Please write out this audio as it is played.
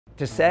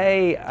To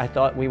say I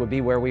thought we would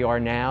be where we are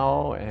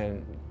now,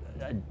 and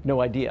I had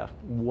no idea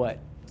what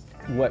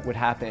would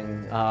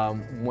happen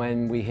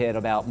when we hit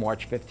about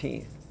March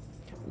 15th,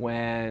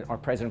 when our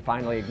president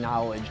finally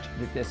acknowledged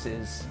that this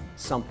is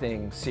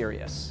something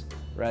serious,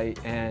 right?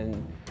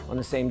 And on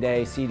the same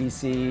day,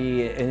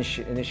 CDC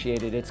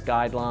initiated its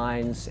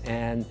guidelines,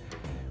 and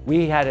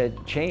we had to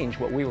change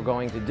what we were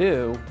going to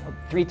do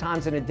 3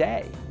 times in a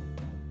day.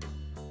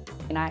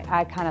 And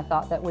I kind of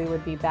thought that we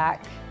would be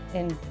back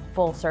in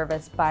full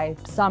service by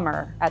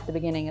summer at the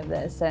beginning of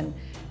this, and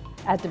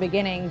at the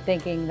beginning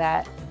thinking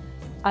that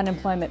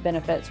unemployment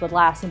benefits would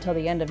last until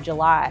the end of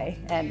July,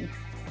 and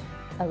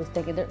I was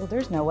thinking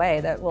there's no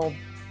way that we'll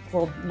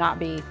not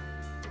be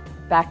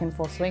back in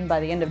full swing by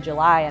the end of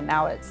July, and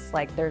now it's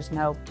like there's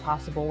no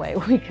possible way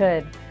we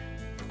could.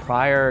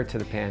 Prior to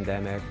the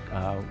pandemic,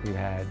 we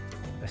had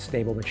a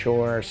stable,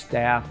 mature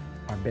staff.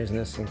 Our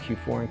business in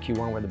Q4 and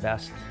Q1 were the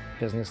best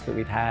business that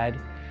we've had,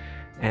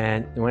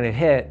 and when it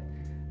hit,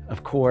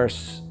 of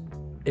course,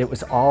 it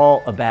was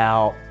all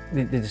about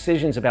the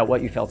decisions about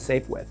what you felt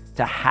safe with.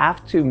 To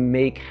have to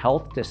make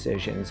health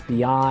decisions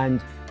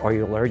beyond, are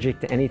you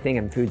allergic to anything,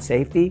 and food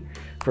safety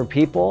for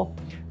people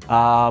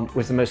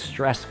was the most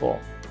stressful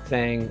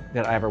thing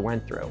that I ever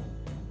went through.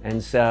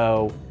 And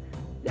so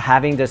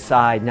having to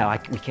decide, no,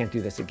 we can't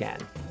do this again,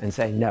 and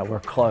say, no,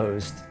 we're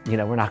closed. You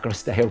know, we're not going to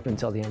stay open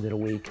until the end of the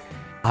week.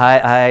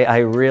 I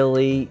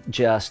really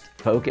just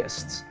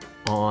focused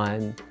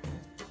on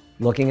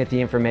looking at the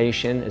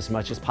information as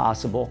much as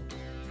possible,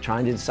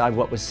 trying to decide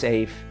what was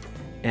safe,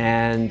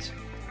 and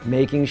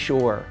making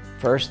sure,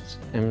 first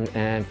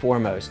and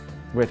foremost,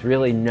 with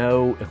really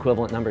no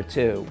equivalent number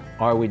 2,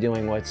 are we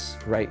doing what's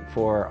right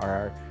for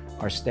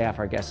our staff,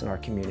 our guests, and our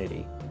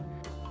community?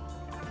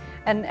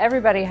 And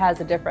everybody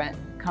has a different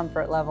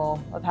comfort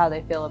level of how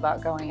they feel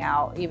about going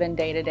out. Even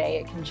day to day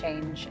it can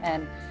change,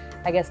 and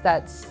I guess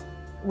that's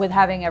with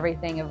having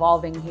everything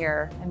evolving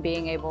here and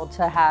being able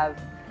to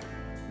have,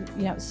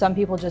 you know, some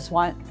people just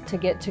want to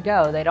get to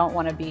go. They don't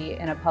want to be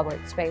in a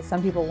public space.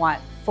 Some people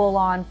want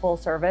full-on, full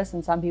service,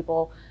 and some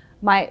people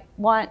might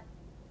want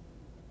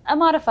a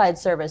modified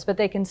service, but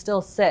they can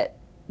still sit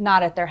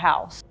not at their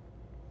house.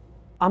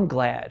 I'm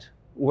glad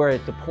we're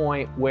at the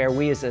point where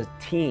we as a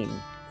team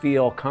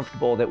feel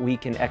comfortable that we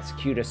can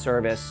execute a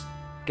service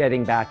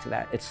getting back to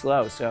that. It's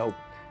slow. So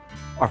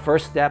our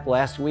first step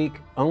last week,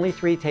 only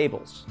 3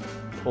 tables,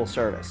 full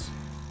service.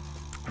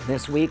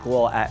 This week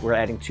we're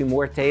adding 2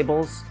 more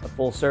tables of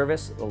full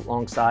service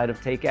alongside of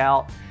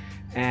takeout,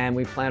 and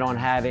we plan on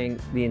having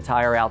the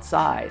entire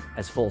outside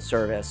as full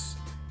service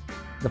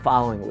the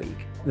following week.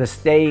 The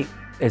state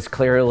is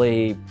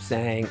clearly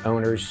saying,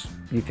 owners,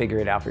 you figure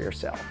it out for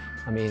yourself.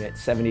 I mean, at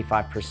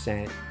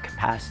 75%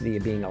 capacity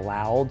of being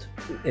allowed,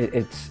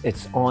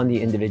 it's on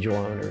the individual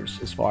owners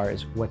as far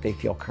as what they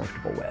feel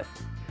comfortable with.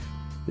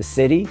 The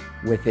city,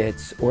 with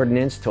its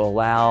ordinance to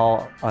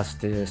allow us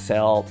to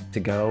sell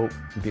to-go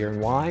beer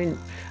and wine,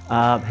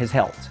 has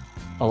helped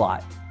a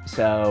lot.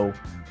 So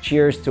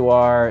cheers to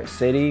our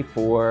city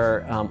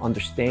for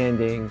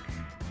understanding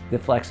the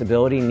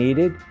flexibility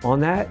needed on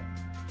that.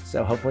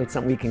 So hopefully it's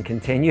something we can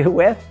continue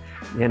with.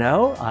 You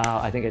know,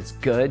 I think it's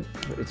good.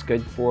 It's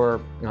good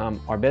for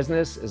our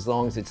business as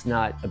long as it's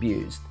not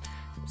abused.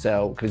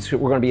 So, because we're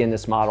going to be in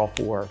this model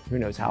for who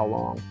knows how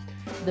long.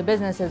 The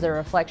business is a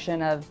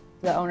reflection of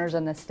the owners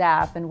and the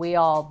staff, and we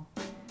all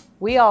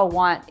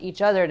want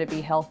each other to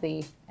be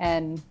healthy,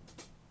 and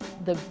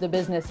the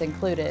business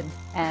included,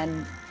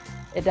 and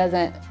it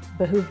doesn't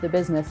behoove the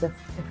business if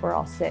we're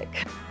all sick.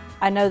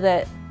 I know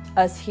that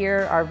us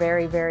here are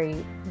very,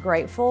 very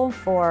grateful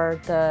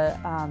for the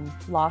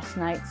lost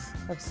nights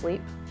of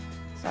sleep.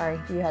 Sorry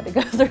you had to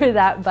go through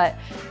that, but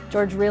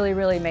George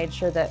really made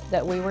sure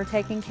that we were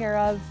taken care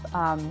of,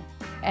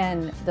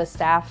 and the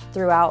staff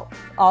throughout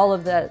all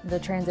of the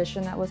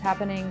transition that was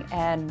happening,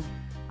 and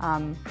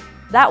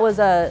that was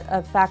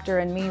a factor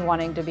in me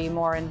wanting to be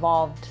more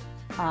involved,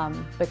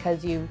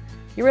 because you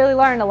really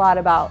learn a lot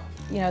about,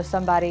 you know,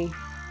 somebody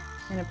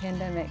in a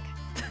pandemic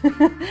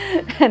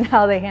and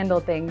how they handle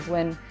things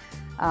when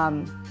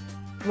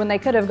they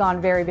could have gone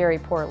very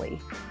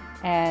poorly,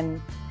 and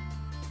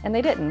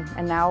they didn't,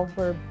 and now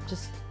we're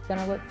just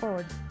gonna look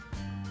forward.